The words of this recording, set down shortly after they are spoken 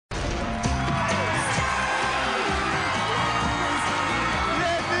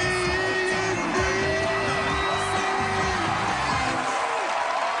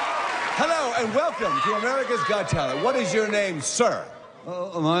and welcome to America's Got Talent. What is your name, sir?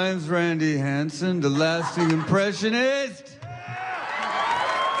 My name's Randy Hansen, the lasting impressionist.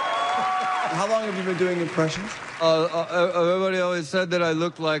 How long have you been doing impressions? Everybody always said that I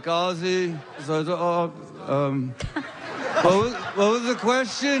looked like OZZY. So I thought, what was the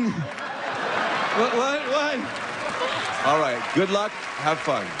question? What? All right, good luck, have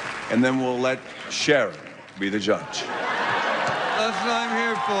fun. And then we'll let Sharon be the judge. That's what I'm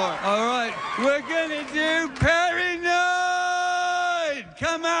here for. All right, we're gonna do Paranoid.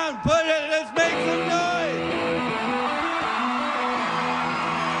 Come on, put it, let's make some noise.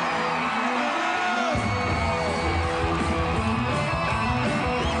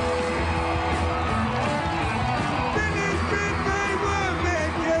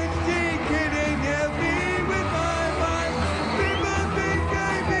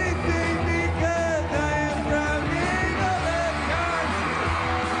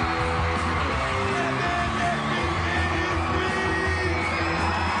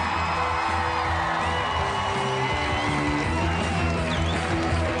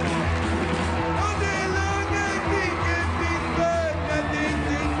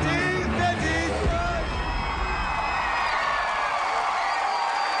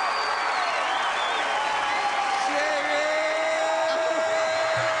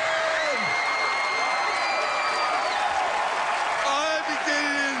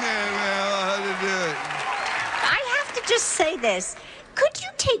 Just say this. Could you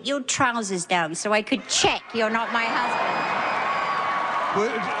take your trousers down so I could check you're not my husband? Well,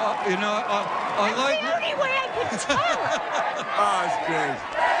 I That's like... the only way I could tell. Oh, it's great.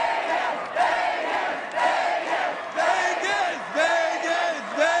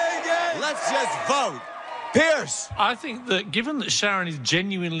 Vegas! Let's just vote. Pierce! I think that given that Sharon is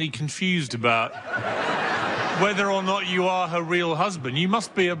genuinely confused about whether or not you are her real husband, you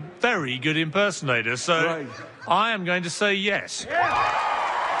must be a very good impersonator. So Right. I am going to say yes. And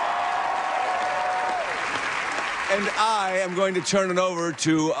I am going to turn it over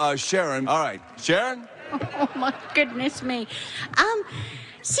to Sharon. All right, Sharon? Oh, my goodness me.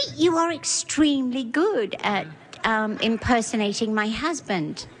 See, you are extremely good at impersonating my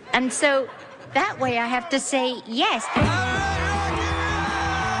husband. And so that way I have to say yes.